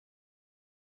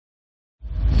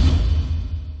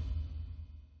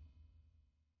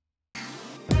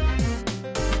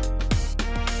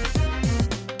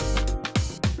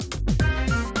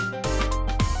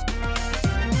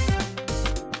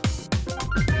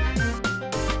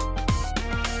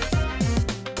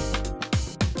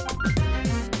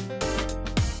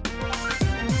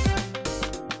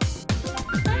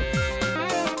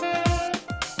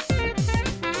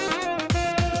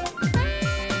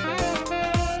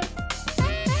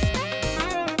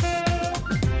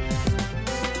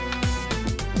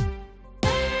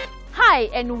Hi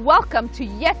and welcome to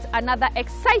yet another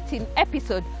exciting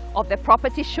episode of the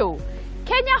Property Show.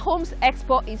 Kenya Homes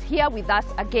Expo is here with us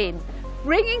again,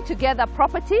 bringing together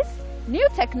properties, new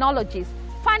technologies,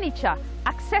 furniture,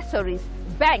 accessories,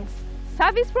 banks,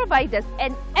 service providers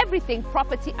and everything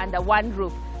property under one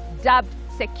roof, dubbed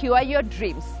Secure Your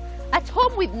Dreams. At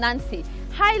Home with Nancy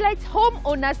highlights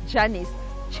homeowners' journeys,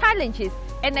 challenges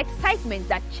and excitement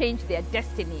that change their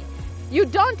destiny. You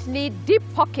don't need deep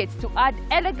pockets to add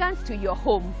elegance to your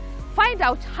home. Find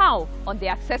out how on the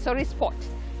accessory spot.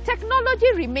 Technology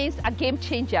remains a game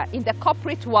changer in the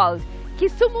corporate world.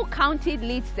 Kisumu County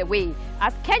leads the way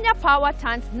as Kenya Power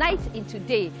turns night into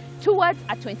day towards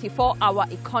a 24-hour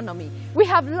economy. We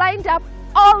have lined up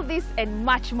all this and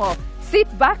much more. Sit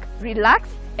back, relax,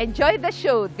 enjoy the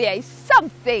show. There is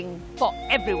something for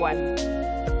everyone.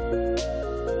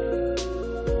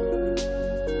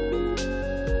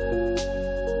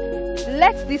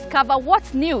 Let's discover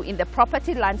what's new in the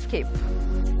property landscape.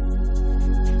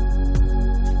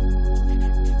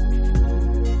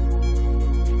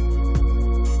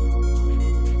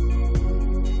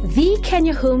 The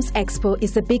Kenya Homes Expo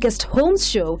is the biggest homes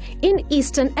show in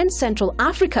Eastern and Central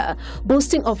Africa,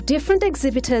 boasting of different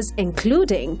exhibitors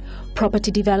including property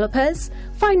developers,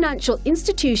 financial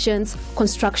institutions,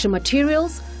 construction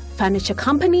materials, furniture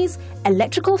companies,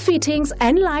 electrical fittings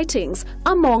and lightings,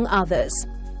 among others.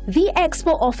 The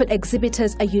Expo offered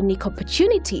exhibitors a unique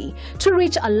opportunity to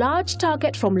reach a large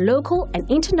target from local and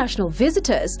international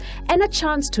visitors and a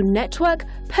chance to network,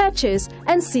 purchase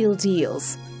and seal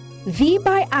deals. The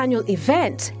biannual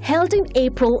event, held in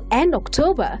April and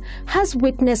October, has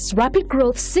witnessed rapid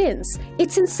growth since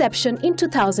its inception in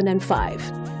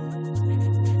 2005.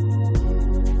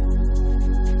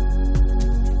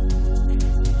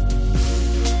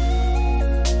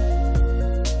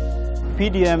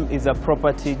 PDM is a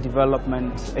property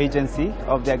development agency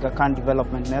of the Aga Khan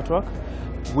Development Network.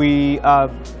 We are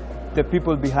the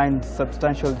people behind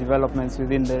substantial developments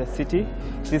within the city.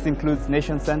 This includes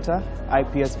Nation Center,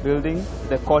 IPS Building,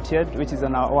 the Courtyard, which is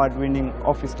an award-winning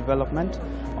office development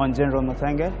on General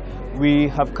Muthenge. We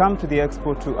have come to the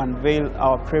Expo to unveil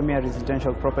our premier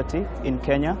residential property in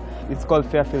Kenya. It's called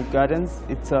Fairfield Gardens.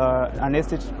 It's an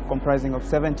estate comprising of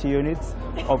 70 units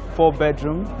of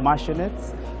 4-bedroom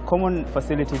mansionettes. Common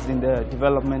facilities in the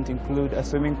development include a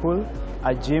swimming pool,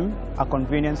 a gym, a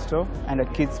convenience store, and a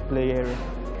kids' play area.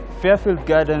 Fairfield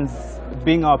Gardens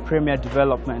being our premier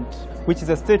development, which is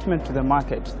a statement to the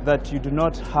market that you do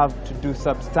not have to do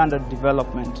substandard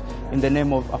development in the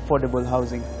name of affordable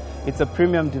housing. It's a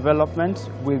premium development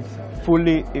with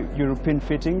fully European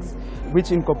fittings,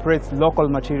 which incorporates local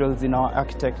materials in our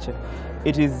architecture.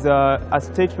 It is a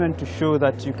statement to show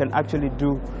that you can actually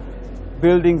do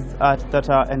buildings that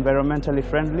are environmentally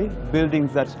friendly,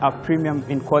 buildings that are premium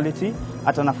in quality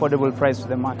at an affordable price to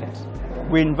the market.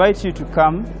 We invite you to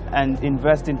come and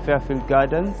invest in Fairfield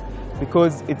Gardens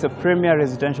because it's a premier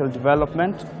residential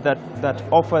development that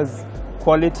offers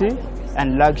quality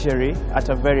and luxury at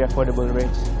a very affordable rate.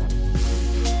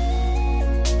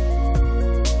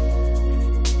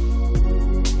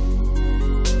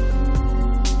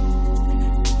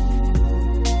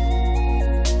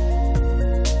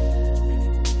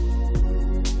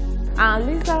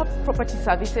 Lisa Property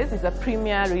Services is a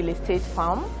premier real estate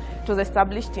firm. It was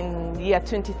established in the year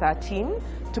 2013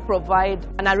 to provide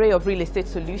an array of real estate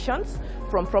solutions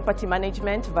from property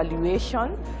management,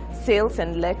 valuation, sales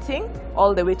and letting,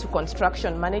 all the way to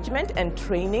construction management and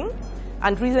training.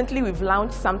 And recently we've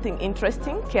launched something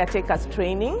interesting, caretakers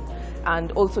training,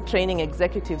 and also training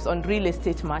executives on real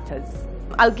estate matters.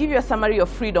 I'll give you a summary of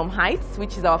Freedom Heights,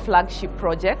 which is our flagship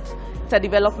project. It's a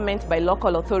development by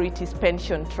Local Authorities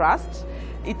Pension Trust.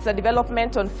 It's a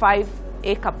development on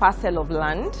 5-acre parcel of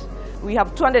land. We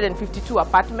have 252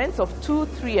 apartments of 2,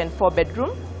 3 and 4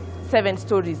 bedroom, 7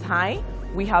 stories high.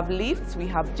 We have lifts, we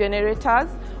have generators,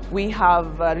 we have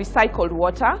recycled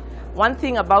water. One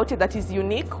thing about it that is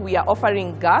unique, we are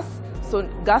offering gas. So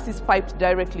gas is piped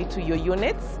directly to your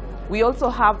units. We also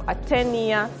have a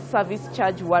 10-year service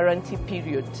charge warranty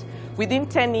period. Within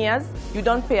 10 years, you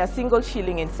don't pay a single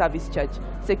shilling in service charge.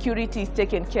 Security is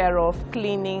taken care of,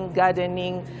 cleaning,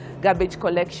 gardening, garbage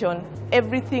collection,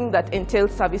 everything that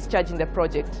entails service charge in the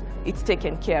project, it's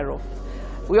taken care of.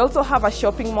 We also have a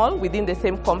shopping mall within the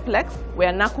same complex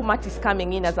where Nakumatt is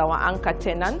coming in as our anchor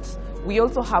tenant. We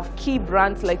also have key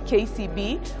brands like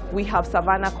KCB, we have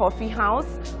Savannah Coffee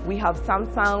House, we have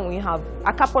Samsung, we have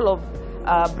a couple of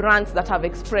brands that have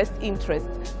expressed interest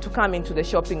to come into the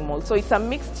shopping mall. So it's a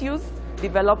mixed-use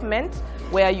development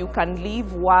where you can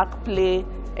live, work, play,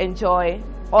 enjoy,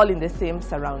 all in the same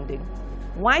surrounding.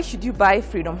 Why should you buy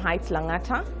Freedom Heights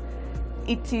Langata?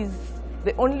 It is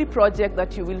the only project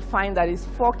that you will find that is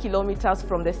 4 kilometers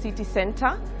from the city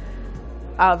center,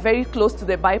 very close to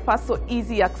the bypass, so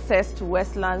easy access to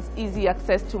Westlands, easy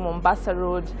access to Mombasa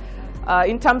Road.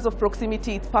 In terms of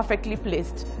proximity, it's perfectly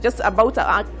placed. Just about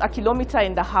a kilometer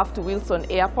and a half to Wilson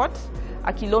Airport,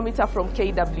 a kilometer from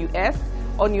KWS,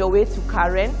 on your way to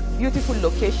Karen. Beautiful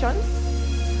location.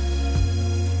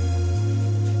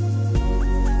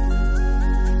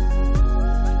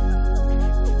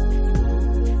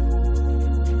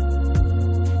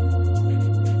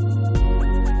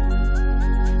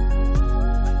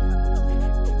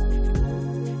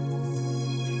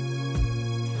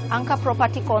 Anchor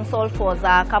Property Consult was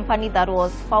a company that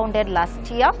was founded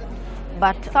last year,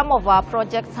 but some of our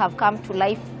projects have come to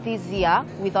life this year,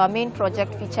 with our main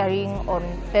project featuring on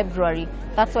February.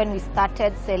 That's when we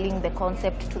started selling the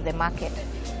concept to the market.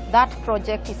 That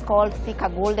project is called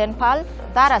Thika Golden Pearl.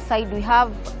 That aside, we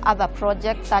have other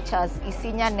projects such as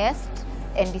Isinya Nest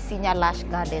and Isinya Lush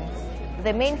Gardens.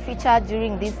 The main feature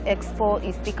during this expo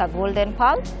is Thika Golden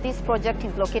Pearl. This project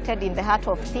is located in the heart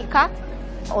of Thika,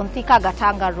 on Thika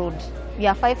Gatanga Road. We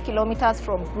are 5 kilometers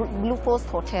from Blue Post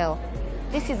Hotel.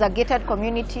 This is a gated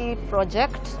community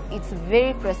project. It's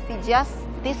very prestigious.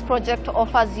 This project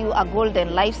offers you a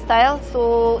golden lifestyle,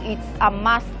 so it's a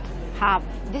must-have.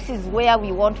 This is where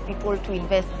we want people to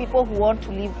invest, people who want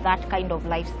to live that kind of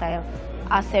lifestyle.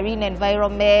 A serene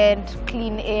environment,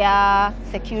 clean air,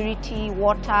 security,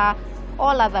 water,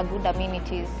 all other good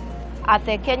amenities. At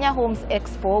the Kenya Homes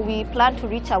Expo, we plan to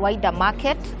reach a wider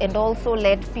market and also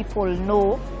let people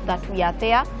know that we are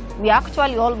there. We are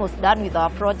actually almost done with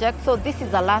our project, so this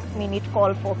is a last-minute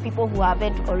call for people who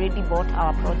haven't already bought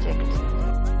our project.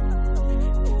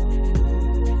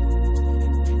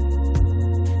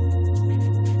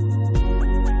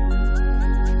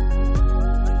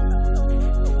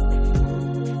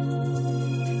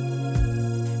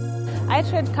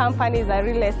 iTrade Company is a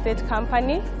real estate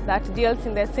company that deals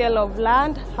in the sale of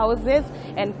land, houses,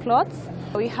 and plots.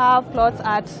 We have plots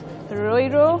at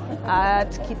Roiro,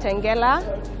 at Kitengela,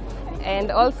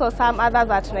 and also some others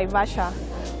at Naivasha.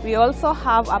 We also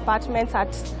have apartments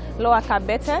at Lower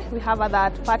Kabete. We have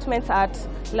other apartments at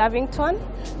Lavington.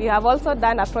 We have also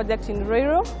done a project in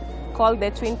Roiro called the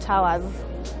Twin Towers.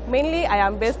 Mainly, I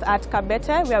am based at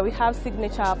Kabete, where we have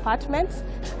Signature Apartments.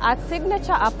 At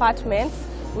Signature Apartments,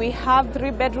 we have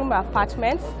 3-bedroom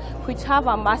apartments which have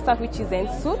a master which is en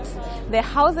suite. The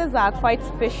houses are quite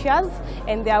spacious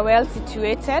and they are well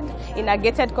situated in a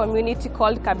gated community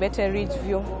called Kabete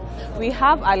Ridgeview. We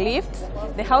have a lift.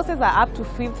 The houses are up to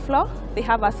 5th floor. They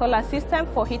have a solar system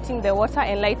for heating the water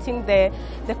and lighting the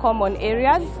common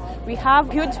areas. We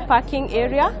have huge parking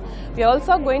area. We are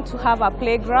also going to have a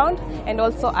playground and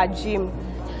also a gym.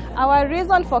 Our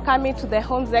reason for coming to the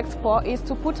Homes Expo is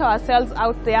to put ourselves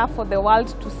out there for the world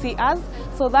to see us,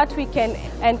 so that we can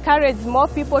encourage more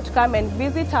people to come and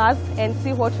visit us and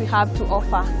see what we have to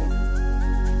offer.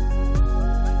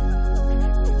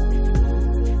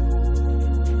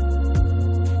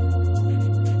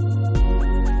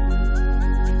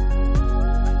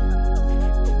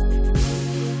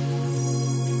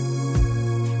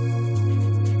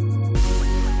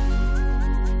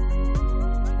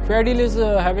 Fair Deal is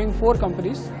having 4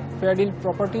 companies: Fair Deal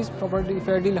Properties,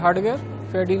 Fair Deal Hardware,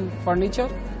 Fair Deal Furniture,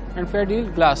 and Fair Deal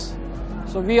Glass.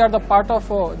 So we are the part of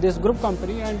this group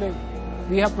company, and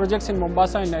we have projects in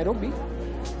Mombasa and Nairobi.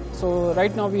 So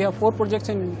right now we have 4 projects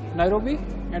in Nairobi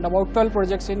and about 12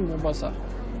 projects in Mombasa.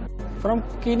 From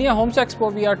Kenya Homes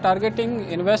Expo, we are targeting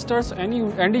investors and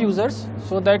end users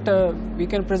so that we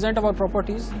can present our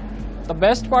properties. The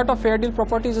best part of Fair Deal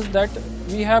Properties is that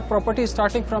we have properties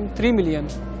starting from 3 million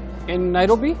in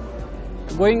Nairobi,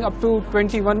 going up to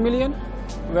 21 million,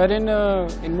 wherein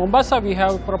in Mombasa we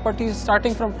have properties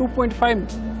starting from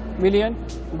 2.5 million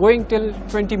going till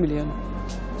 20 million.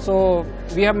 So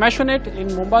we have Maisonette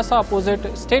in Mombasa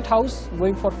opposite State House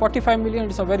going for 45 million.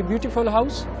 It's a very beautiful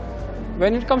house.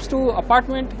 When it comes to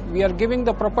apartment, we are giving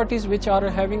the properties which are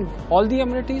having all the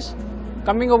amenities,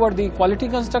 coming over the quality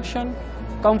construction,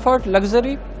 comfort,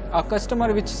 luxury, a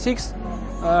customer which seeks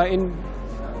in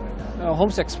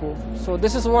Homes Expo. So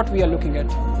this is what we are looking at.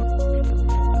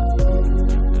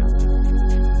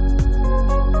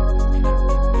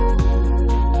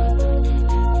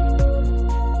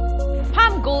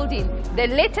 Pam Golding, the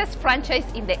latest franchise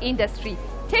in the industry,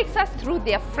 takes us through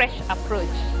their fresh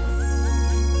approach.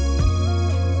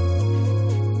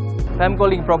 Pam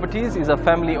Golding Properties is a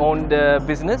family-owned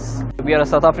business. We are a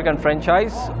South African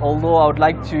franchise, although I would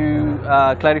like to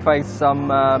clarify some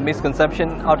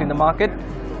misconception out in the market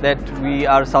that we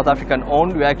are South African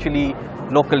owned. We are actually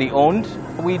locally owned.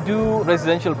 We do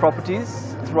residential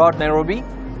properties throughout Nairobi.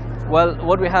 Well,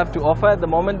 what we have to offer at the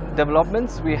moment,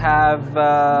 developments, we have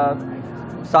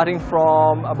starting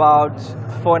from about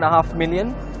 4.5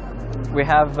 million. We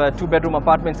have 2-bedroom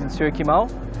apartments in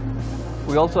Kisumu.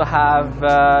 We also have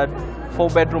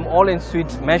 4-bedroom all-in-suite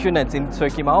maisonette in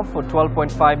Kisumu for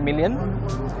 12.5 million.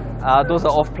 Those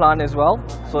are off-plan as well,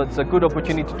 so it's a good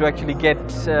opportunity to actually get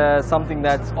something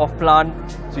that's off-plan,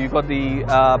 so you've got the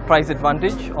price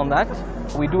advantage on that.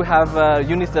 We do have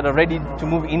units that are ready to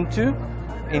move into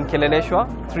in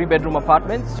Kileleshwa, 3-bedroom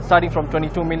apartments starting from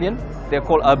 22 million. They're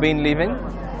called urban living.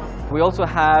 We also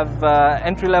have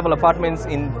entry-level apartments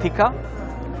in Thika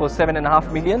for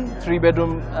 7.5 million,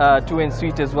 3-bedroom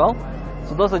 2-en-suite as well.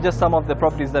 So those are just some of the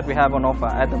properties that we have on offer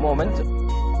at the moment.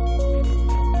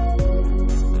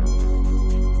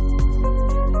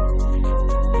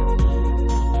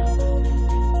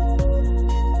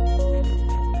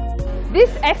 This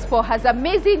expo has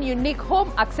amazing unique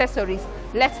home accessories.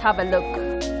 Let's have a look.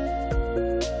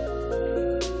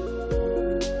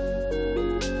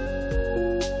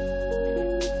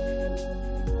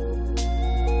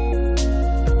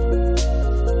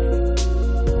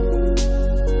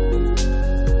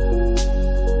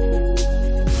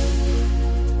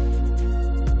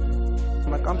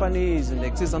 My company is in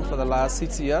existence for the last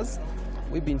 6 years.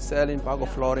 We've been selling Pago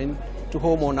flooring to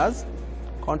homeowners,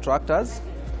 contractors,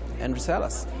 and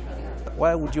resellers.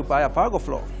 Why would you buy a Pago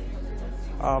floor?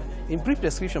 In brief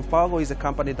description, Pago is a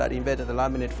company that invented the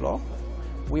laminate floor.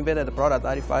 We invented the product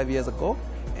 35 years ago,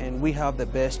 and we have the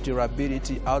best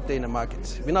durability out there in the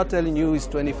market. We're not telling you it's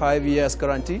 25 years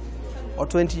guarantee or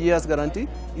 20 years guarantee,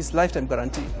 it's lifetime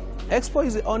guarantee. Expo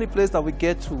is the only place that we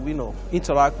get to,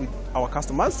 interact with our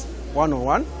customers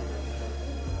one-on-one.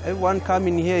 Everyone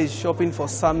coming here is shopping for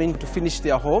something to finish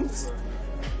their homes,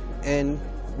 and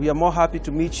we are more happy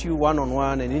to meet you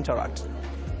one-on-one and interact.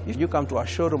 If you come to our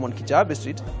showroom on Kijabe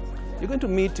Street, you're going to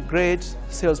meet great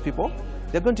salespeople.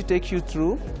 They're going to take you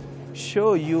through,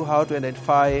 show you how to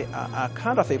identify a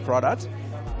counterfeit product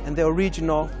and the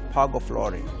original Pago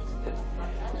flooring.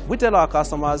 We tell our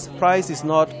customers price is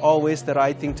not always the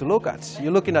right thing to look at.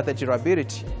 You're looking at the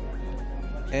durability,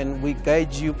 and we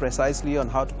guide you precisely on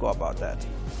how to go about that.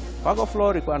 Pago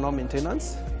floor require no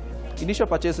maintenance. Initial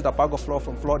purchase with a Pago floor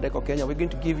from Floor Decor Kenya, we're going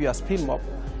to give you a spin mop.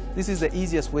 This is the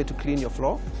easiest way to clean your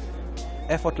floor,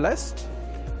 effortless,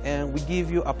 and we give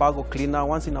you a Pago cleaner.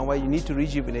 Once in a while, you need to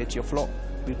rejuvenate your floor.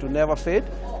 It will never fade,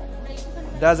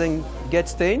 doesn't get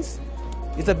stains.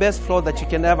 It's the best floor that you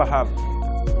can ever have.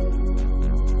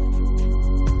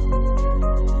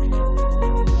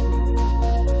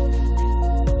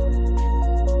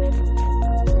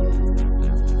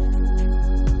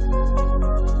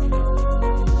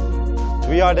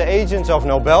 We are the agents of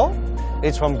Nobel.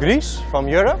 It's from Greece, from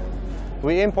Europe.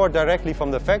 We import directly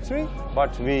from the factory,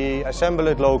 but we assemble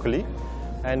it locally.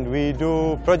 And we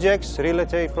do projects, real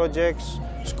estate projects,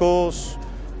 schools,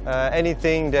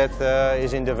 anything that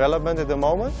is in development at the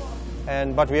moment.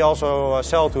 But we also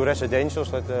sell to residentials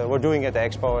that we're doing at the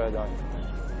Expo.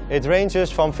 It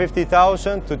ranges from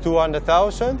 50,000 to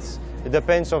 200,000. It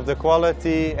depends on the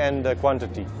quality and the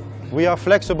quantity. We are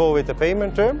flexible with the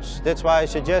payment terms. That's why I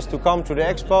suggest to come to the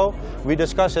Expo. We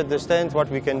discuss at the stand what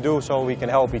we can do so we can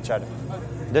help each other.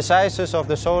 The sizes of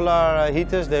the solar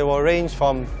heaters, they will range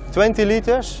from 20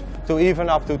 liters to even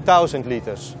up to 1,000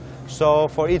 liters. So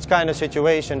for each kind of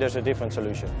situation, there's a different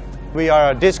solution. We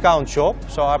are a discount shop,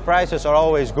 so our prices are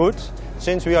always good.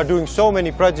 Since we are doing so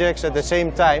many projects at the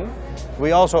same time,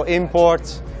 we also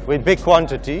import with big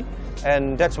quantity,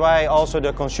 and that's why also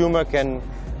the consumer can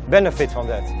benefit from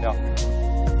that. Yeah.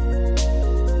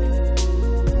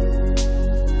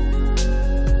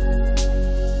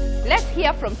 Let's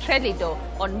hear from Trelido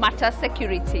on matter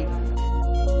security.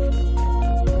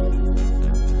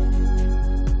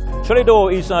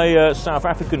 Trelido is a South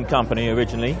African company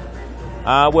originally,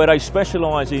 where they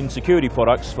specialise in security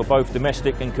products for both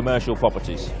domestic and commercial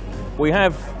properties. We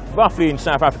have roughly in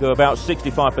South Africa about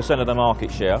 65% of the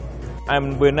market share,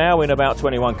 and we're now in about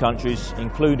 21 countries,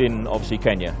 including obviously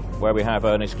Kenya, where we have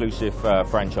an exclusive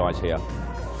franchise here.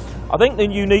 I think the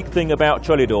unique thing about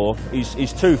Trelido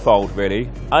is twofold really.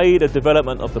 A, the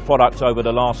development of the product over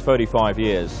the last 35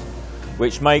 years,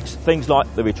 which makes things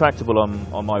like the retractable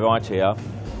on my right here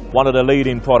one of the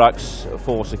leading products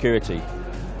for security.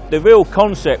 The real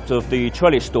concept of the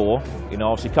trellis door,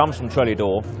 obviously comes from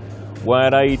Trelido, where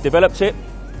they developed it,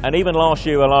 and even last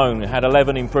year alone had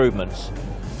 11 improvements.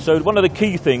 So one of the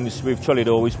key things with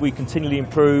Trelido is we continually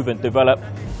improve and develop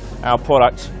our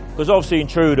product, because obviously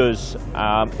intruders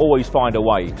always find a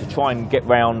way to try and get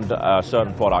round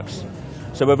certain products.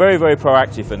 So we're very, very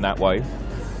proactive in that way.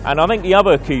 And I think the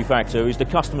other key factor is the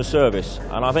customer service.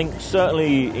 And I think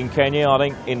certainly in Kenya, I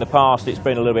think in the past it's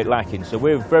been a little bit lacking. So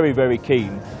we're very, very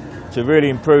keen to really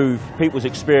improve people's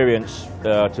experience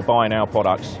to buying our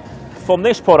products. From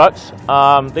this product,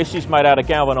 this is made out of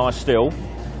galvanised steel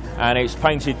and it's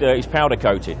painted, it's powder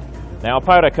coated. Now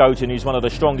powder coating is one of the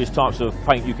strongest types of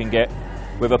paint you can get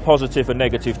with a positive and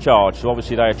negative charge, so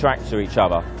obviously they attract to each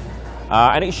other.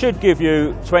 And it should give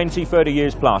you 20, 30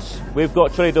 years plus. We've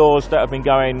got trellis doors that have been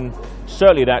going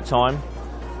certainly that time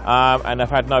and have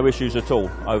had no issues at all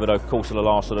over the course of the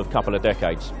last sort of couple of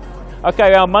decades.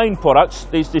 Okay, our main products,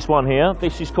 this one here,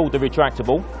 this is called the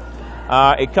retractable.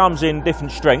 It comes in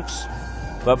different strengths,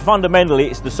 but fundamentally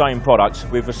it's the same product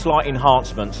with a slight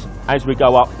enhancements as we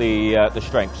go up the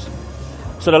strengths.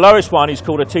 So the lowest one is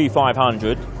called a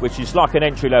T500, which is like an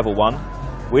entry-level one.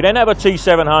 We then have a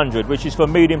T700, which is for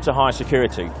medium to high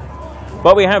security.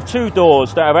 But we have two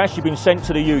doors that have actually been sent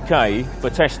to the UK for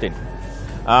testing.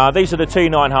 These are the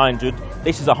T900.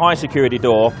 This is a high security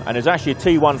door, and there's actually a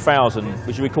T1000,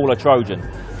 which we call a Trojan.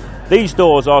 These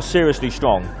doors are seriously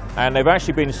strong, and they've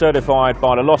actually been certified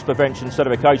by the Loss Prevention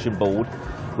Certification Board,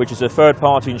 which is a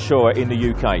third-party insurer in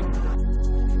the UK.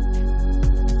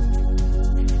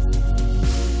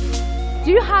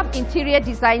 Do you have interior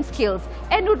design skills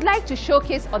and would like to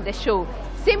showcase on the show?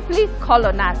 Simply call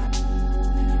on us.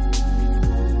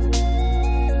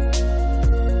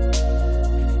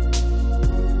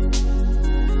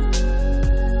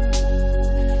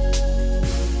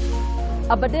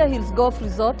 Aberdare Hills Golf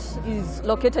Resort is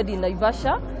located in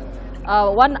Naivasha,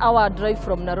 1 hour drive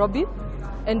from Nairobi,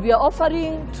 and we are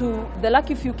offering to the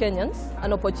lucky few Kenyans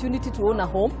an opportunity to own a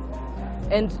home,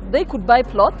 and they could buy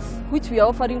plots, which we are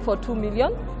offering for 2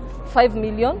 million, 5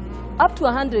 million, up to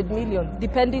 100 million,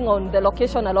 depending on the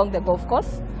location along the golf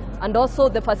course, and also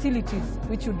the facilities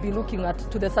which you'd be looking at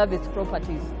to the service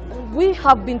properties. We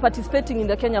have been participating in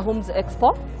the Kenya Homes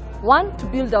Expo, 1, to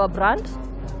build our brand,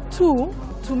 2,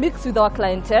 to mix with our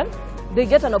clientele. They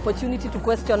get an opportunity to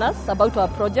question us about our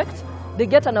project, they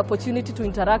get an opportunity to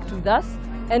interact with us,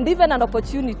 and even an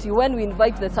opportunity when we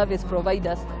invite the service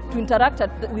providers to interact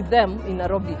with them in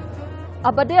Nairobi.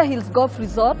 Aberdare Hills Golf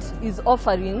Resort is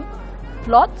offering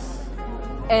plots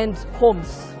and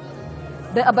homes.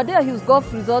 The Aberdare Hills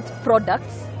Golf Resort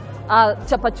products are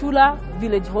Chapachula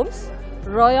Village Homes,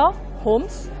 Royal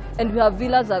Homes, and we have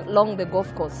villas along the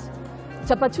golf course.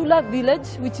 Chapachula Village,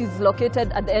 which is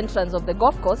located at the entrance of the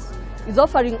golf course, is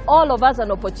offering all of us an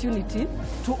opportunity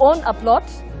to own a plot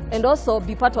and also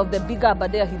be part of the bigger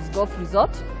Aberdare Hills Golf Resort,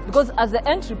 because as the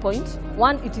entry point,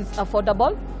 1, it is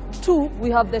affordable, 2, we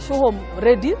have the show home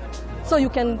ready, so you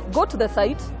can go to the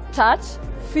site, touch,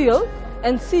 feel,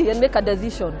 and see and make a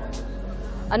decision.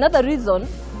 Another reason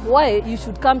why you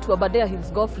should come to Aberdare Hills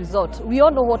Golf Resort, we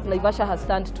all know what Naivasha has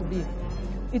turned to be.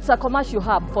 It's a commercial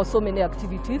hub for so many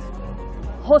activities,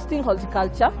 hosting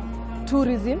horticulture,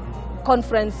 tourism,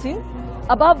 conferencing.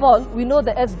 Above all, we know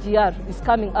the SGR is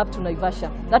coming up to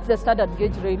Naivasha. That's the standard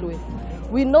gauge railway.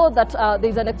 We know that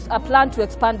there's a plan to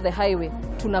expand the highway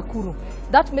to Nakuru.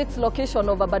 That makes location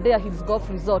of Aberdare Hills Golf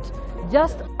Resort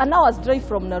just an hour's drive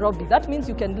from Nairobi. That means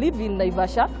you can live in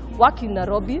Naivasha, work in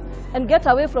Nairobi, and get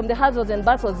away from the hustles and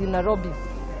bustles in Nairobi.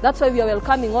 That's why we are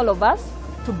welcoming all of us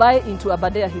to buy into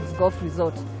Aberdare Hills Golf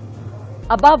Resort.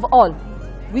 Above all,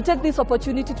 we take this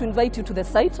opportunity to invite you to the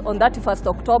site on 31st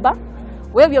October,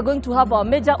 where we are going to have our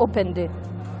major open day.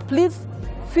 Please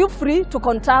feel free to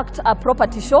contact our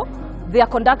property show. They are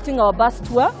conducting our bus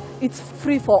tour. It's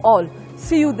free for all.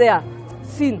 See you there.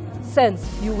 Sin, sense,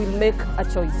 you will make a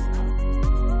choice.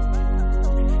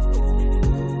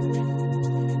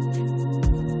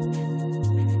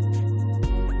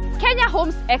 Kenya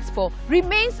Homes Expo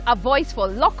remains a voice for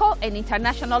local and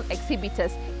international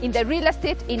exhibitors in the real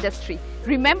estate industry.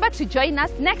 Remember to join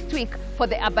us next week for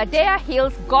the Aberdare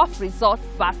Hills Golf Resort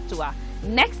bus tour.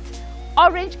 Next,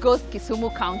 Orange goes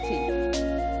Kisumu County.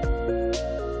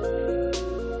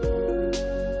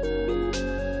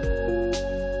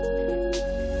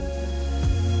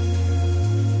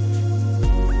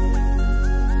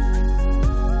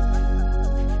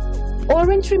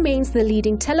 Orange remains the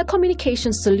leading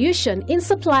telecommunications solution in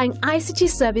supplying ICT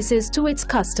services to its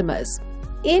customers.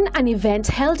 In an event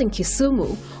held in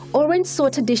Kisumu, Orange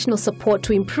sought additional support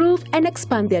to improve and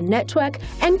expand their network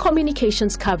and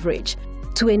communications coverage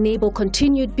to enable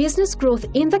continued business growth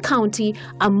in the county,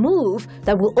 a move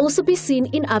that will also be seen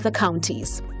in other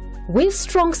counties. With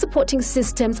strong supporting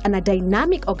systems and a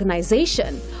dynamic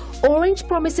organization, Orange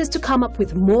promises to come up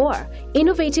with more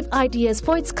innovative ideas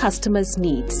for its customers'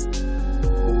 needs.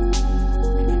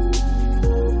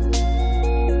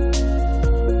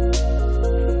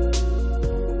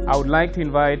 I would like to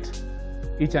invite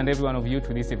each and every one of you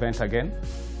to this event again.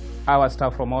 Our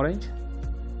staff from Orange,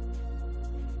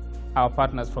 our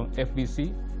partners from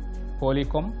FBC,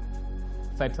 Polycom,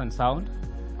 Sights and Sound,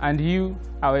 and you,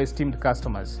 our esteemed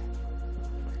customers.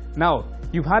 Now,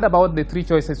 you've heard about the 3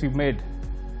 choices we've made.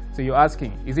 So you're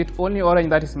asking, is it only Orange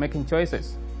that is making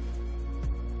choices?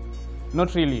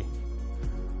 Not really.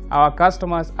 Our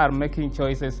customers are making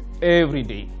choices every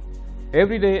day.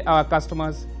 Every day, our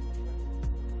customers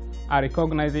are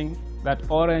recognizing that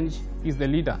Orange is the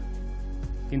leader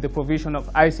in the provision of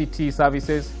ICT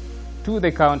services to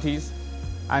the counties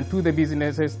and to the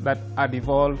businesses that are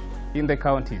devolved in the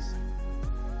counties.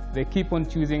 They keep on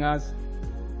choosing us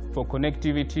for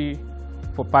connectivity,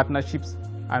 for partnerships,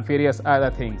 and various other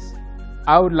things.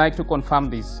 I would like to confirm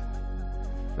this,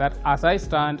 that as I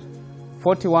stand,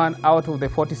 41 out of the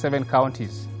 47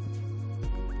 counties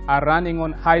are running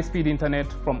on high-speed internet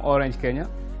from Orange Kenya,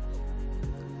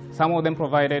 some of them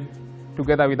provided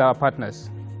together with our partners.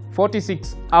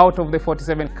 46 out of the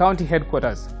 47 county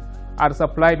headquarters are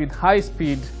supplied with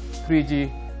high-speed 3G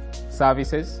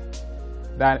services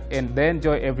that they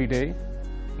enjoy every day.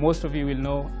 Most of you will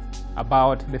know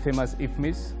about the famous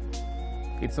IFMIS.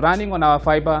 It's running on our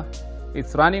fiber,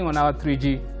 it's running on our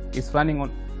 3G, it's running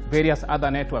on various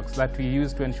other networks that we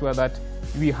use to ensure that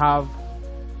we have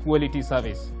quality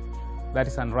service that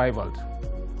is unrivaled.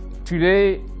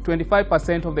 Today,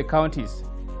 25% of the counties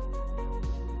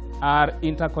are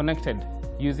interconnected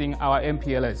using our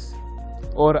MPLS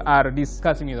or are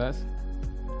discussing with us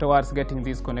towards getting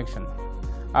this connection.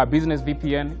 Our business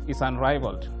VPN is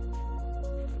unrivaled.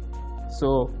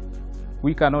 So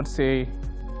we cannot say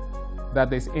that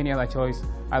there's any other choice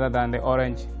other than the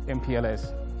Orange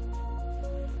MPLS.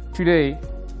 Today,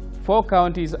 4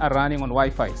 counties are running on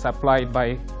Wi-Fi supplied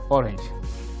by Orange.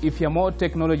 If you're more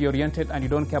technology oriented and you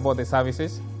don't care about the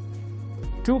services,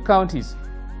 2 counties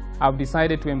have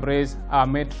decided to embrace our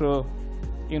metro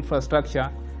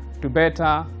infrastructure to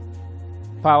better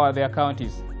power their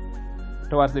counties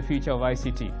towards the future of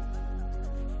ICT.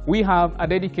 We have a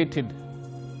dedicated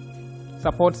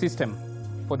support system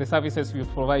for the services we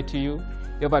provide to you.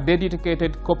 You have a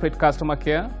dedicated corporate customer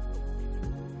care.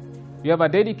 You have a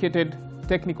dedicated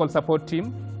technical support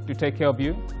team to take care of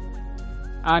you.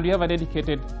 And you have a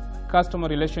dedicated customer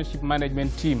relationship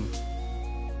management team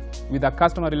with a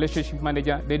customer relationship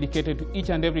manager dedicated to each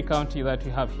and every county that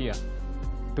we have here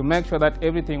to make sure that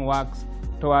everything works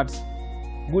towards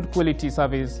good quality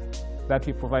service that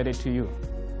we provided to you.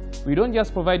 We don't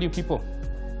just provide you people,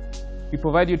 we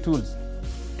provide you tools.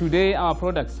 Today, our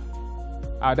products,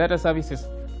 our data services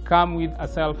come with a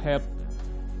self-help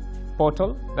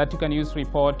portal that you can use to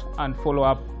report and follow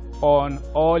up on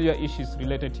all your issues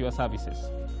related to your services.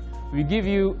 We give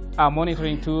you a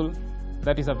monitoring tool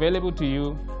that is available to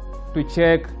you to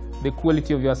check the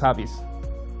quality of your service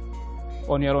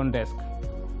on your own desk.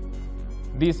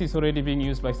 This is already being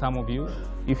used by some of you.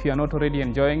 If you are not already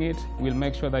enjoying it, we'll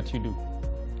make sure that you do.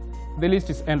 The list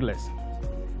is endless.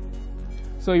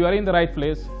 So you are in the right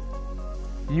place,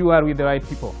 you are with the right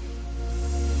people.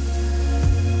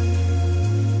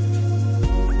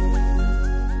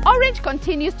 Orange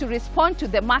continues to respond to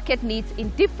the market needs in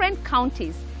different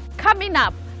counties. Coming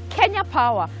up, Kenya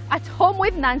Power, At Home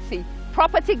with Nancy,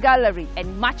 Property Gallery,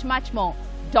 and much, much more.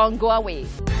 Don't go away.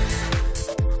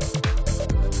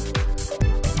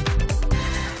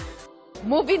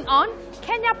 Moving on,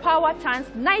 Kenya Power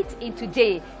turns night into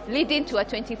day, leading to a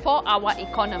 24-hour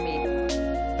economy.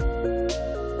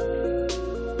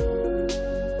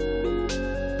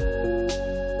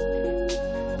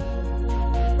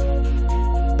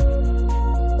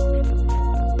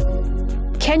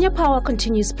 Kenya Power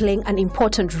continues playing an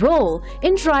important role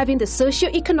in driving the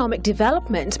socio-economic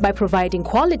development by providing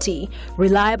quality,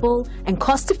 reliable, and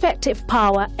cost-effective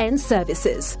power and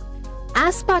services.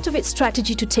 As part of its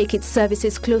strategy to take its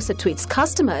services closer to its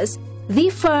customers, the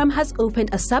firm has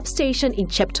opened a substation in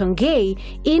Cheptongei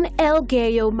in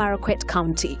Elgeyo Marakwet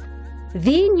County.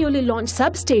 The newly launched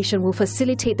substation will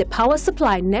facilitate the power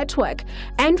supply network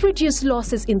and reduce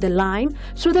losses in the line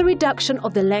through the reduction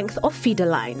of the length of feeder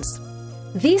lines.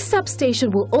 This substation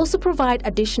will also provide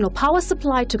additional power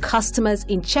supply to customers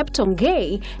in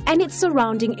Cheptongei and its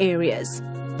surrounding areas.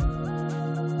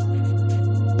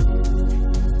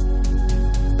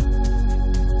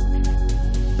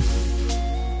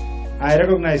 I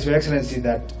recognize, Your Excellency,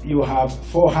 that you have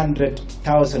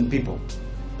 400,000 people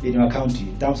in your county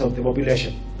in terms of the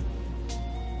population.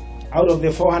 Out of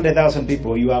the 400,000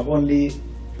 people, you have only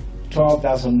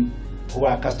 12,000 who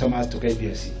are customers to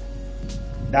KPLC.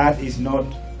 That is not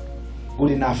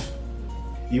good enough.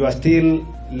 You are still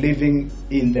living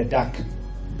in the dark.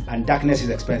 and darkness is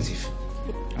expensive.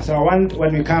 So I want,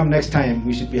 when we come next time,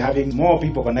 we should be having more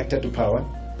people connected to power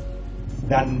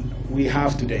than we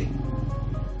have today.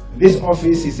 This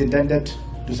office is intended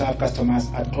to serve customers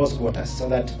at close quarters so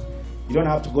that you don't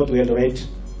have to go to Eldoret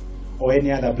or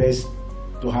any other place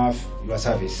to have your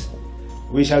service.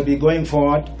 We shall be going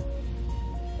forward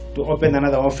to open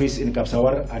another office in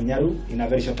Kapsawar and Nyaru in a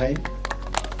very short time.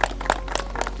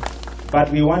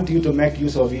 But we want you to make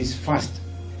use of this fast,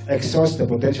 exhaust the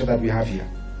potential that we have here.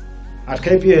 At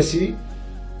KPSC,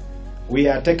 we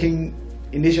are taking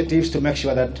initiatives to make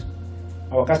sure that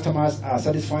our customers are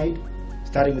satisfied,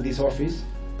 starting with this office.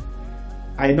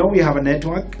 I know we have a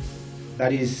network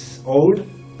that is old.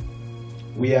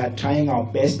 We are trying our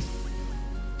best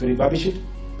to refurbish it.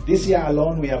 This year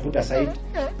alone, we have put aside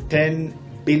 10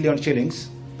 billion shillings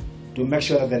to make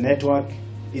sure that the network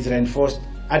is reinforced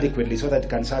adequately so that it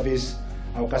can service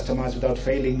our customers without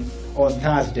failing on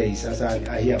Thursdays, as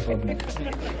I hear from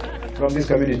this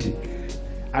community.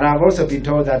 And I've also been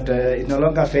told that it no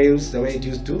longer fails the way it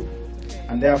used to,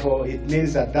 and therefore it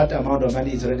means that that amount of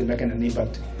money is already making an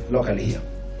impact locally here.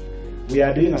 We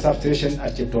are doing a substation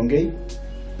at Cheptongei,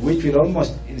 which will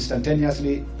almost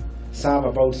instantaneously serve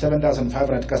about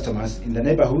 7,500 customers in the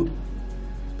neighborhood,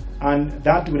 and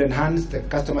that will enhance the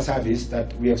customer service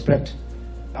that we expect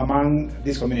among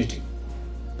this community.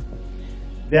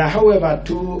 There are, however,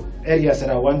 two areas that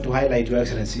I want to highlight, Your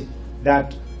Excellency,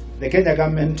 that the Kenya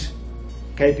government,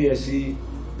 KPSC,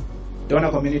 donor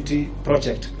community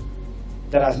project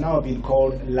that has now been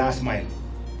called Last Mile.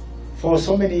 For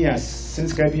so many years,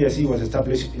 since KPSC was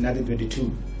established in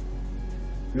 1922,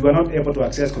 we were not able to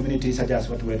access communities such as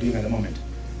what we are doing at the moment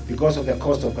because of the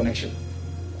cost of connection.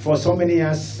 For so many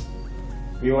years,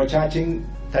 we were charging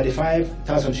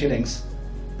 35,000 shillings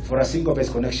for a single base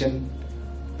connection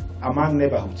among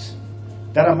neighborhoods.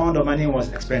 That amount of money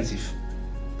was expensive.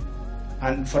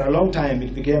 And for a long time,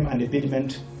 it became an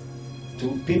impediment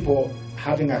to people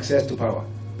having access to power.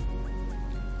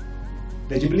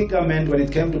 The Jubilee government, when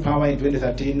it came to power in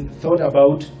 2013, thought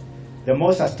about the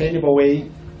most sustainable way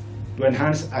to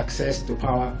enhance access to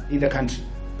power in the country.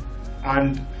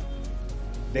 And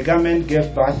the government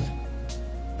gave birth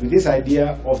to this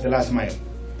idea of the last mile,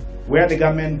 where the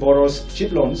government borrows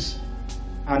cheap loans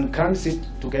and grants it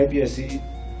to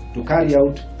KPSC to carry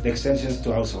out the extensions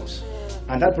to households.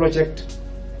 And that project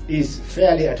is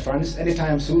fairly advanced.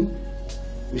 Anytime soon,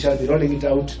 we shall be rolling it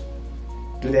out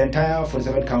to the entire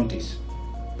 47 counties.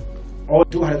 All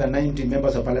 290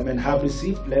 members of parliament have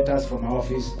received letters from our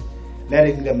office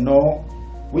letting them know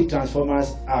which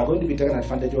transformers are going to be taken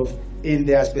advantage of in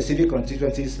their specific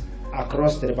constituencies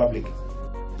across the republic.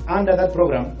 Under that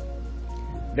program,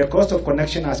 the cost of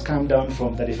connection has come down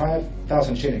from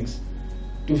 35,000 shillings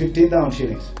to 15,000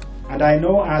 shillings. And I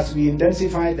know as we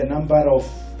intensify the number of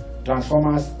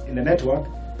transformers in the network,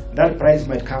 that price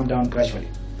might come down gradually,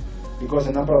 because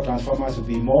the number of transformers will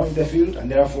be more in the field, and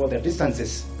therefore the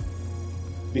distances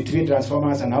between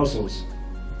transformers and households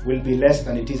will be less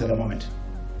than it is at the moment.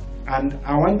 And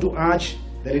I want to urge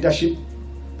the leadership,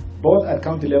 both at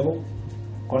county level,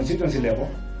 constituency level,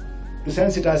 to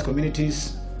sensitize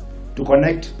communities to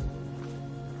connect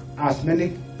as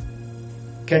many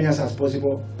Kenyans as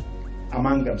possible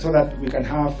among them, so that we can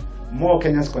have more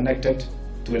Kenyans connected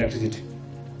to electricity.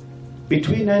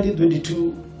 Between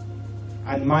 1922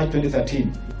 and March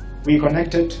 2013, we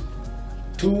connected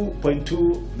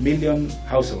 2.2 million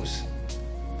households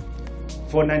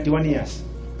for 91 years.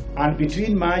 And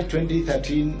between March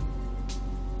 2013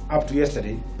 up to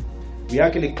yesterday, we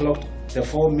actually clocked the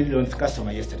 4 millionth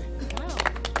customer yesterday.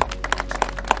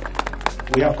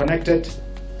 We have connected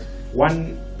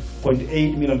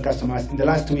 1.8 million customers in the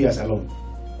last 2 years alone.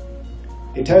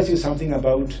 It tells you something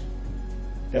about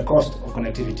the cost of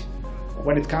connectivity.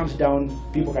 When it comes down,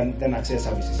 people can then access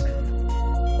services.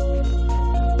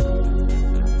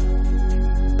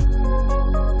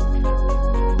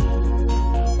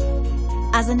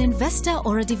 As an investor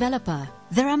or a developer,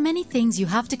 there are many things you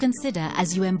have to consider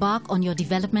as you embark on your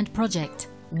development project.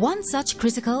 One such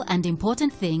critical and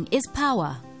important thing is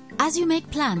power. As you make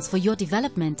plans for your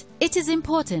development, it is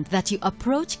important that you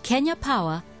approach Kenya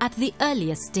Power at the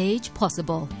earliest stage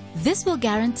possible. This will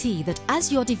guarantee that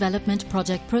as your development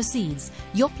project proceeds,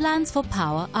 your plans for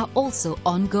power are also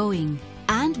ongoing.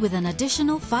 And with an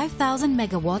additional 5,000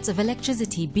 megawatts of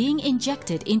electricity being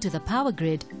injected into the power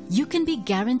grid, you can be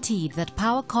guaranteed that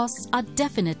power costs are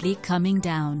definitely coming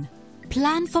down.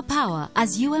 Plan for power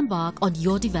as you embark on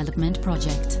your development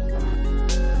project.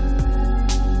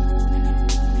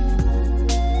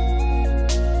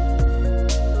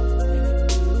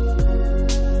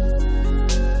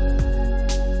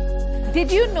 Did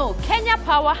you know Kenya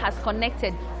Power has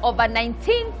connected over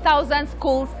 19,000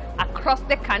 schools across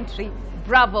the country?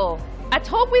 Bravo! At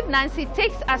Home with Nancy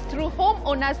takes us through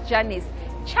homeowners' journeys,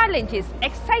 challenges,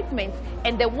 excitements,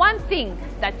 and the one thing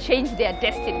that changed their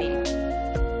destiny.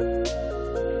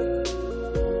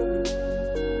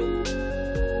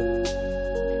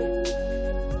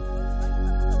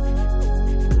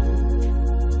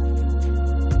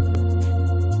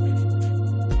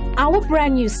 Our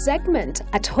brand new segment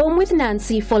at Home with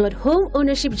Nancy followed home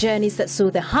ownership journeys that saw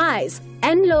the highs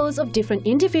and lows of different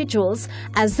individuals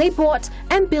as they bought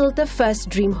and built their first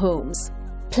dream homes.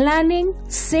 Planning,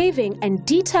 saving, and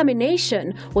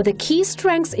determination were the key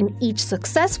strengths in each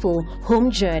successful home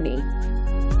journey.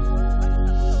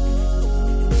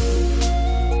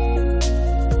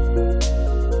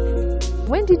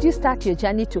 When did you start your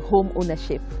journey to home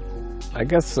ownership? I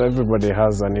guess everybody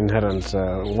has an inherent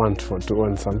want to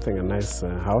own something, a nice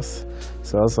house.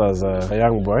 So also as a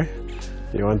young boy,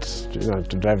 you want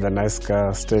to drive a nice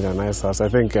car, stay in a nice house. I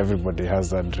think everybody has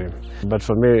that dream. But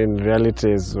for me, in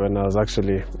reality, is when I was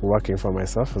actually working for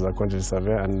myself as a quantity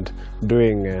surveyor and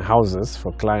doing houses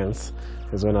for clients,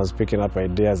 is when I was picking up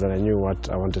ideas and I knew what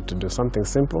I wanted to do. Something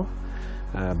simple,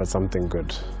 but something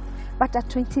good. But at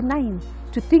 29,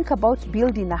 to think about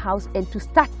building a house and to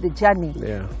start the journey,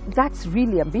 that's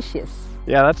really ambitious.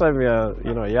 Yeah, that time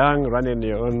you're young, running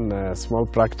your own small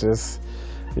practice.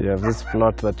 You have this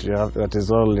plot that you have that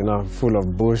is all full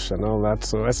of bush and all that.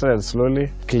 So I started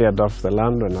slowly, cleared off the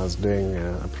land when I was doing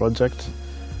a project.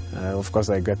 Of course,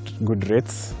 I got good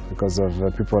rates because of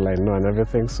people I know and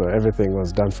everything. So everything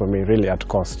was done for me really at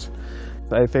cost.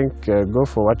 I think go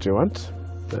for what you want,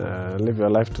 live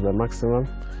your life to the maximum.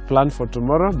 Plan for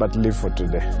tomorrow, but live for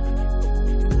today.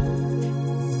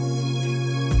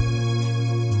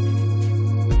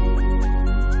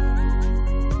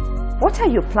 What are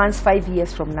your plans 5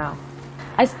 years from now?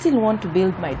 I still want to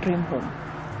build my dream home.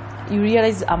 You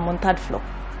realize I'm on 3rd floor.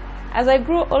 As I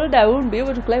grow older, I won't be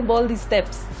able to climb all these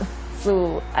steps.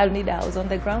 So I'll need a house on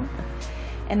the ground,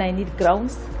 and I need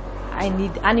grounds. I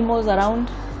need animals around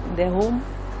the home.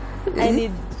 I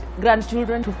need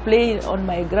grandchildren to play on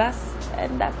my grass,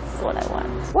 and that's what I want.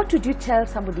 What would you tell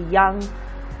somebody young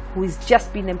who is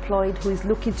just been employed, who is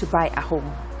looking to buy a home?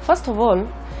 First of all,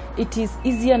 it is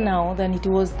easier now than it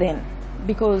was then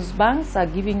because banks are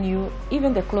giving you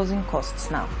even the closing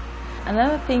costs now.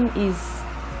 Another thing is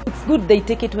it's good they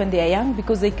take it when they are young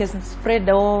because they can spread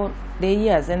all the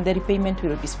years and the repayment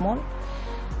will be small.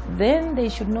 Then they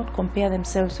should not compare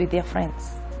themselves with their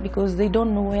friends because they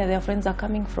don't know where their friends are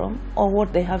coming from or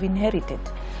what they have inherited.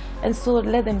 And so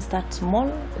let them start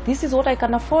small. This is what I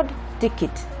can afford, take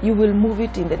it. You will move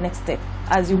it in the next step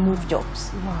as you move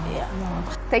jobs. Wow. Yeah.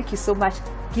 Wow. Thank you so much.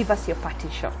 Give us your parting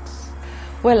shots.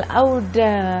 Well, I would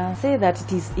say that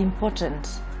it is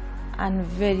important and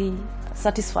very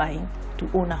satisfying to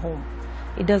own a home.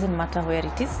 It doesn't matter where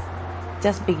it is.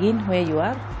 Just begin where you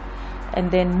are and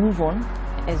then move on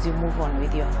as you move on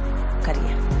with your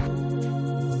career.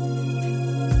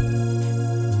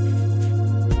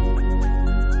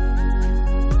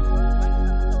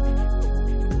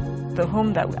 The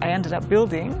home that I ended up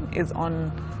building is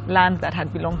on land that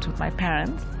had belonged to my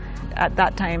parents. At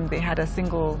that time, they had a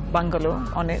single bungalow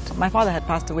on it. My father had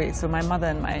passed away, so my mother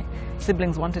and my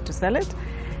siblings wanted to sell it.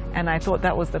 And I thought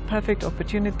that was the perfect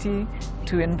opportunity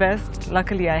to invest.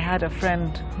 Luckily, I had a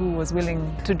friend who was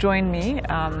willing to join me.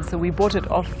 So we bought it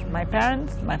off my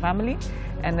parents, my family,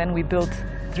 and then we built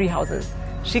 3 houses.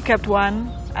 She kept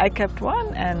one, I kept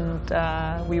one, and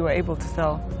we were able to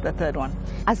sell the 3rd one.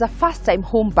 As a first-time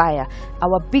home buyer,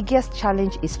 our biggest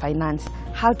challenge is finance.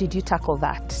 How did you tackle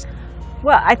that?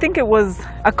 Well, I think it was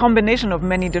a combination of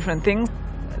many different things.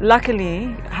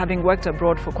 Luckily, having worked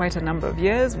abroad for quite a number of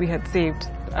years, we had saved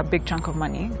a big chunk of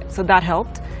money, so that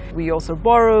helped. We also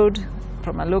borrowed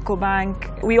from a local bank.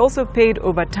 We also paid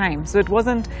over time, so it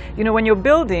wasn't, when you're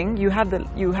building, you have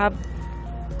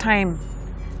time.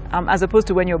 As opposed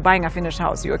to when you're buying a finished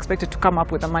house, you're expected to come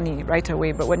up with the money right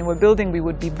away. But when we're building, we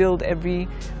would be billed every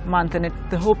month, and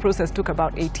the whole process took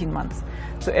about 18 months.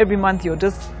 So every month you're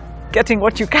just getting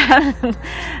what you can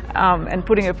and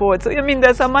putting it forward. So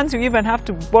there's some months you even have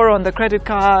to borrow on the credit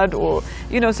card, or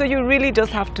so you really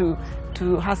just have to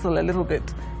hustle a little bit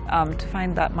to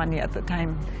find that money at the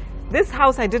time. This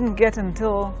house I didn't get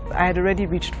until I had already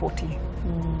reached 40.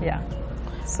 Yeah.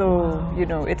 So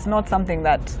it's not something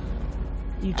that.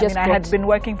 I had been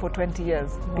working for 20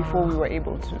 years before we were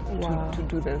able to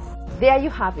do this. There you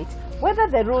have it. Whether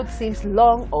the road seems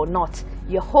long or not,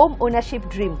 your home ownership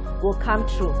dream will come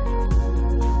true.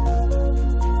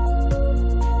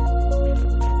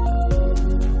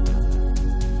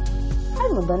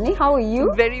 Mudhoni. How are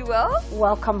you? Very well.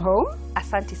 Welcome home.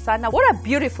 Asante sana. What a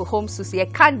beautiful home, Susie. I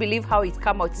can't believe how it's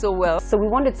come out so well. So we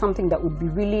wanted something that would be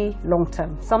really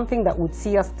long-term, something that would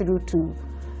see us through to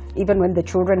even when the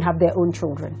children have their own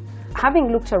children.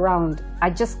 Having looked around, I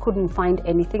just couldn't find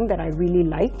anything that I really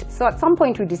liked. So at some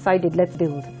point we decided, let's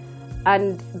build.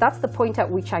 And that's the point at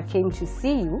which I came to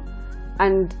see you.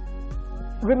 And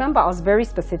remember, I was very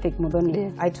specific, Mudhoni.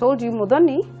 Yes. I told you,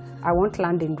 Mudhoni, I want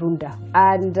land in Runda.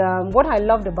 And what I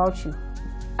loved about you,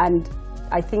 and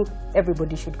I think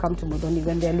everybody should come to Mudhoni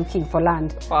when they're looking for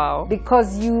land. Wow.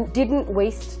 Because you didn't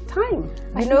waste time.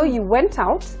 You know, you went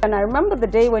out, and I remember the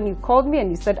day when you called me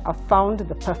and you said, I found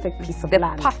the perfect piece of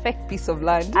land. The perfect piece of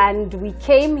land. And we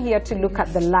came here to look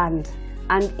at the land.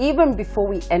 And even before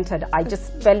we entered, I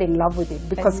just fell in love with it.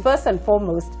 Because first and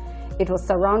foremost, it was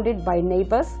surrounded by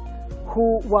neighbors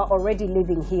who were already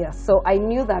living here. So I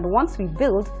knew that once we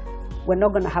build, we're not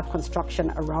going to have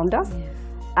construction around us. Yes.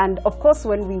 And of course,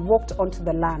 when we walked onto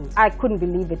the land, I couldn't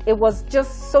believe it. It was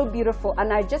just so beautiful.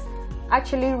 And I just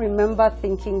actually remember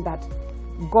thinking that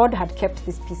God had kept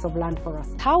this piece of land for us.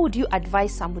 How would you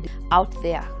advise somebody out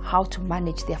there how to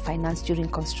manage their finance during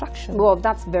construction? Well,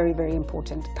 that's very, very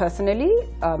important. Personally,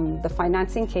 the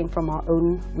financing came from our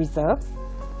own reserves.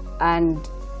 And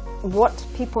what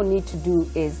people need to do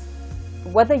is,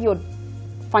 whether you're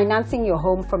financing your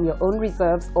home from your own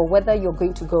reserves or whether you're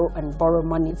going to go and borrow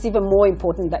money, it's even more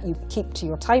important that you keep to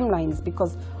your timelines,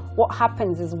 because what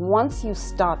happens is once you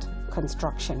start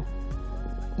construction,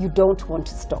 you don't want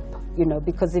to stop, you know,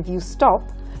 because if you stop,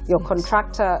 your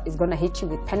contractor is going to hit you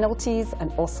with penalties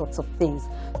and all sorts of things.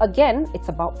 Again, it's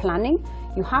about planning.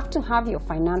 You have to have your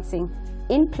financing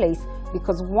in place,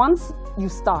 because once you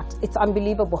start, it's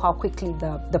unbelievable how quickly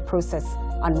the process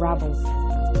unravels.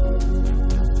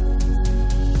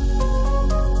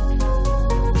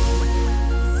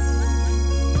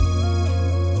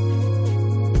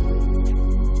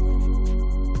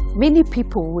 Many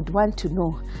people would want to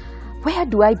know, where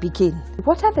do I begin?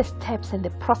 What are the steps and the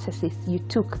processes you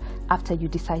took after you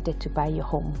decided to buy your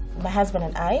home? My husband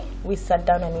and I, we sat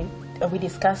down and we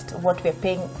discussed what we're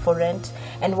paying for rent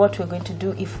and what we're going to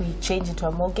do if we change into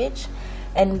a mortgage.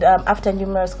 And after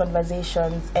numerous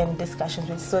conversations and discussions,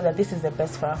 we saw that this is the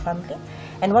best for our family.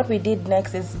 And what we did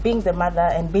next is, being the mother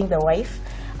and being the wife,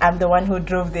 I'm the one who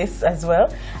drove this as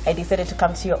well. I decided to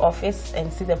come to your office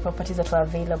and see the properties that were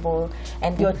available.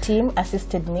 And your team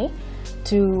assisted me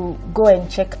to go and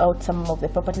check out some of the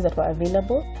properties that were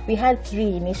available. We had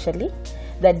 3 initially,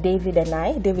 that David and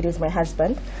I, David is my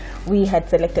husband, we had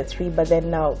selected 3, but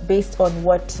then now, based on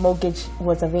what mortgage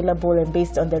was available and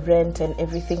based on the rent and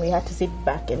everything, we had to sit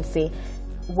back and say,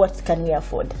 what can we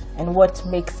afford and what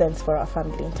makes sense for our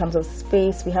family in terms of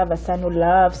space. We have a son who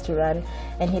loves to run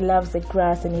and he loves the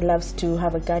grass and he loves to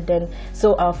have a garden.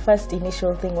 So our first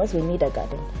initial thing was, we need a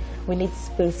garden. We need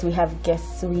space. We have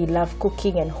guests. We love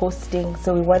cooking and hosting.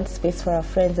 So we want space for our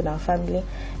friends and our family.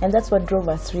 And that's what drove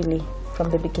us really from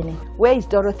the beginning. Where is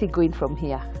Dorothy going from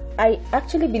here? I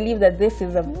actually believe that this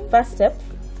is a first step.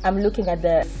 I'm looking at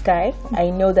the sky. I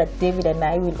know that David and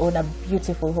I will own a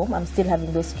beautiful home. I'm still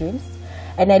having those dreams.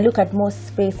 And I look at more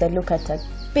space. I look at a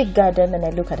big garden, and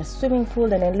I look at a swimming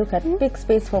pool, and I look at big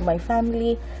space for my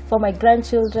family, for my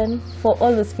grandchildren, for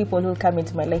all those people who will come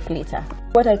into my life later.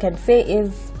 What I can say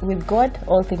is, with God,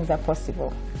 all things are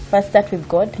possible. First, start with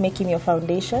God, make him your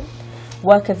foundation.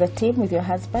 Work as a team with your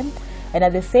husband. And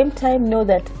at the same time, know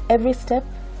that every step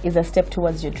is a step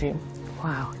towards your dream.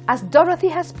 Wow. As Dorothy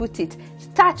has put it,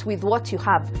 start with what you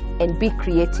have and be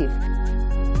creative.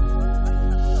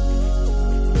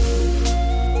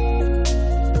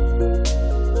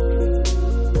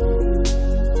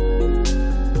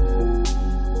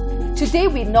 Today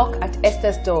we knock at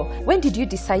Esther's door. When did you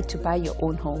decide to buy your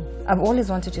own home? I've always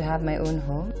wanted to have my own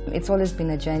home. It's always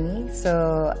been a journey.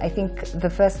 So I think the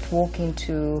first walk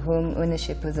into home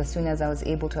ownership was as soon as I was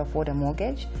able to afford a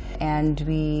mortgage. And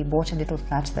we bought a little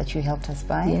flat that you helped us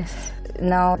buy. Yes.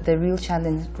 Now the real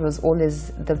challenge was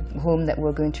always the home that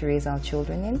we're going to raise our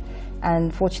children in.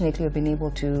 And fortunately, we've been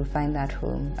able to find that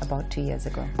home about 2 years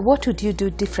ago. What would you do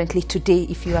differently today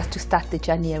if you were to start the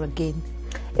journey again?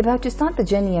 If I had to start the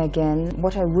journey again,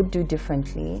 what I would do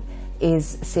differently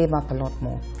is save up a lot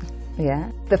more. Yeah.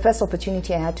 The first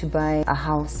opportunity I had to buy a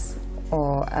house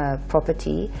or a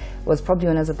property was probably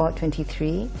when I was about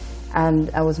 23, and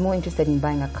I was more interested in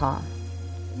buying a car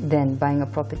than buying a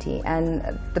property.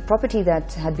 And the property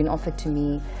that had been offered to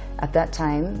me at that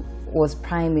time was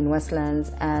prime in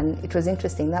Westlands, and it was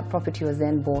interesting. That property was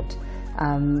then bought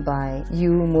by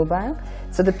U Mobile.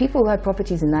 So the people who had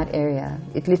properties in that area,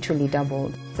 it literally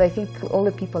doubled. So I think all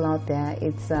the people out there,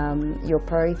 it's your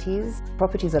priorities.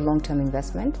 Property is a long-term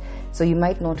investment, so you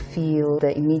might not feel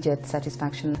the immediate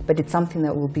satisfaction, but it's something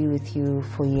that will be with you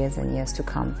for years and years to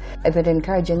come. If I'd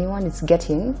encourage anyone, it's get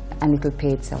in and it will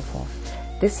pay itself off.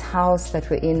 This house that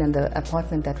we're in and the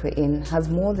apartment that we're in has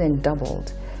more than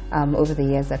doubled over the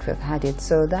years that we've had it.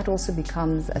 So that also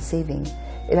becomes a saving.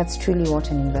 That's truly what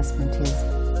an investment is.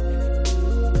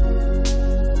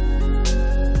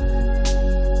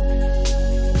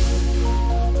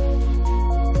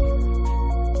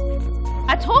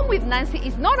 At Home with Nancy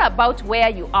is not about where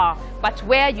you are, but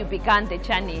where you began the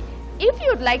journey. If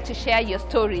you'd like to share your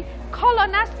story, call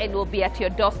on us and we'll be at your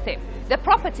doorstep. The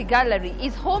Property Gallery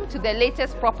is home to the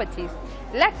latest properties.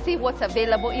 Let's see what's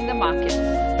available in the market.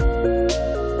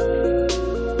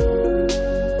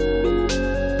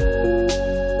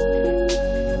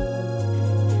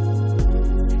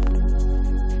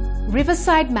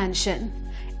 Riverside Mansion.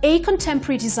 A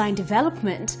contemporary design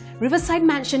development, Riverside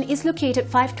Mansion is located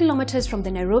 5 kilometers from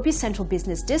the Nairobi Central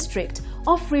Business District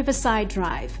off Riverside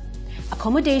Drive.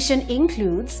 Accommodation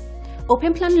includes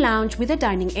open plan lounge with a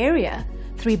dining area,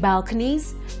 3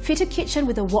 balconies, fitted kitchen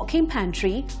with a walk-in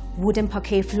pantry, wooden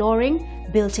parquet flooring,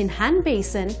 built-in hand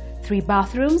basin, 3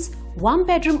 bathrooms, 1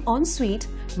 bedroom ensuite,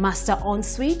 master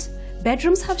ensuite,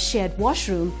 bedrooms have shared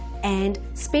washroom, and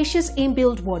spacious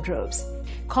inbuilt wardrobes.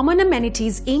 Common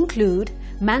amenities include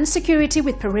manned security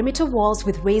with perimeter walls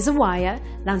with razor wire,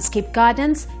 landscape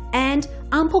gardens, and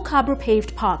ample carbon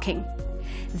paved parking.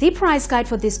 The price guide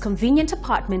for this convenient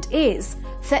apartment is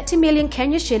 30 million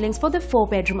Kenya shillings for the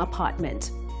 4-bedroom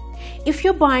apartment. If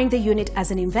you're buying the unit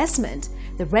as an investment,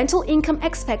 the rental income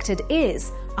expected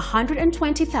is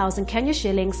 120,000 Kenya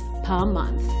shillings per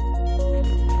month.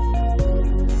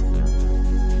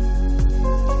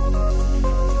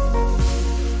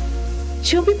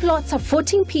 Chumbi plots are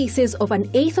 14 pieces of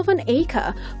 1/8 of an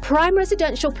acre, prime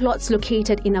residential plots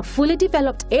located in a fully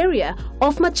developed area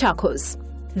of Machakos.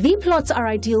 The plots are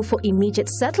ideal for immediate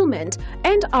settlement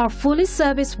and are fully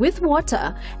serviced with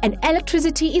water, and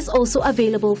electricity is also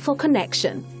available for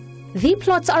connection. The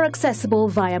plots are accessible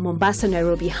via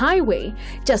Mombasa-Nairobi Highway,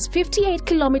 just 58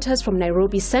 kilometers from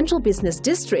Nairobi Central Business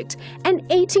District and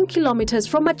 18 kilometers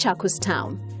from Machakos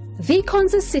town. The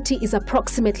Konza city is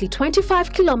approximately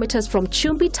 25 kilometers from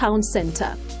Chumbi town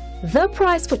center. The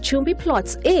price for Chumbi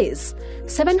plots is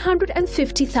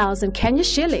 750,000 Kenya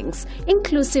shillings,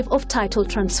 inclusive of title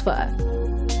transfer.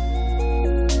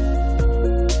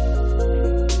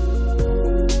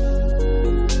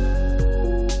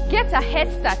 Get a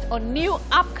head start on new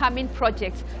upcoming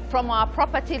projects from our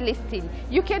property listing.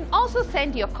 You can also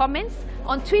send your comments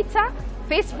on Twitter,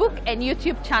 Facebook and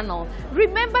YouTube channel.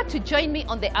 Remember to join me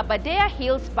on the Aberdare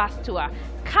Hills bus tour.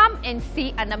 Come and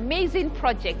see an amazing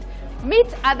project. Meet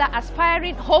other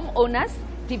aspiring homeowners,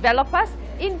 developers,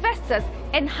 investors,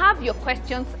 and have your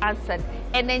questions answered.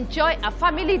 And enjoy a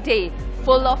family day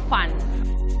full of fun.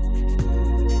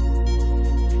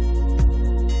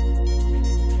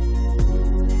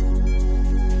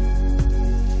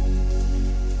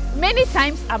 Many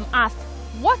times I'm asked,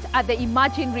 what are the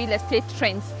emerging real estate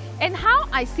trends and how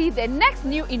I see the next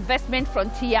new investment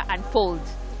frontier unfold.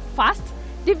 First,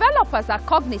 developers are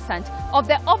cognizant of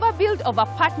the overbuild of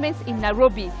apartments in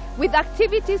Nairobi, with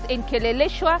activities in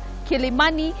Kileleshwa,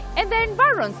 Kilimani, and the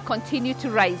environs continue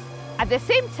to rise. At the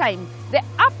same time, the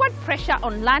upward pressure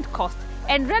on land cost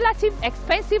and relative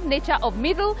expensive nature of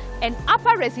middle and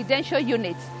upper residential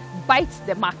units bites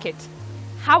the market.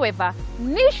 However,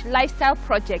 niche lifestyle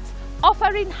projects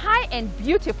offering high-end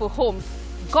beautiful homes,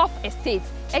 golf estates,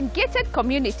 and gated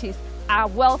communities are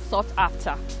well sought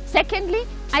after. Secondly,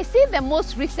 I see the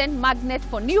most recent magnet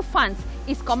for new funds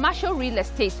is commercial real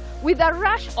estate, with a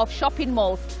rush of shopping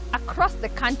malls across the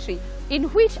country, in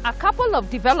which a couple of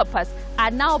developers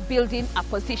are now building a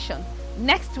position.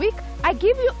 Next week, I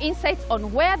give you insights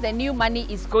on where the new money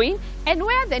is going and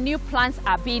where the new plans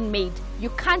are being made. You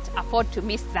can't afford to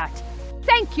miss that.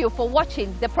 Thank you for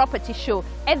watching The Property Show,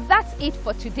 and that's it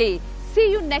for today. See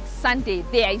you next Sunday.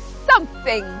 There is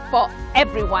something for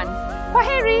everyone.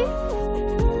 Kwaheri!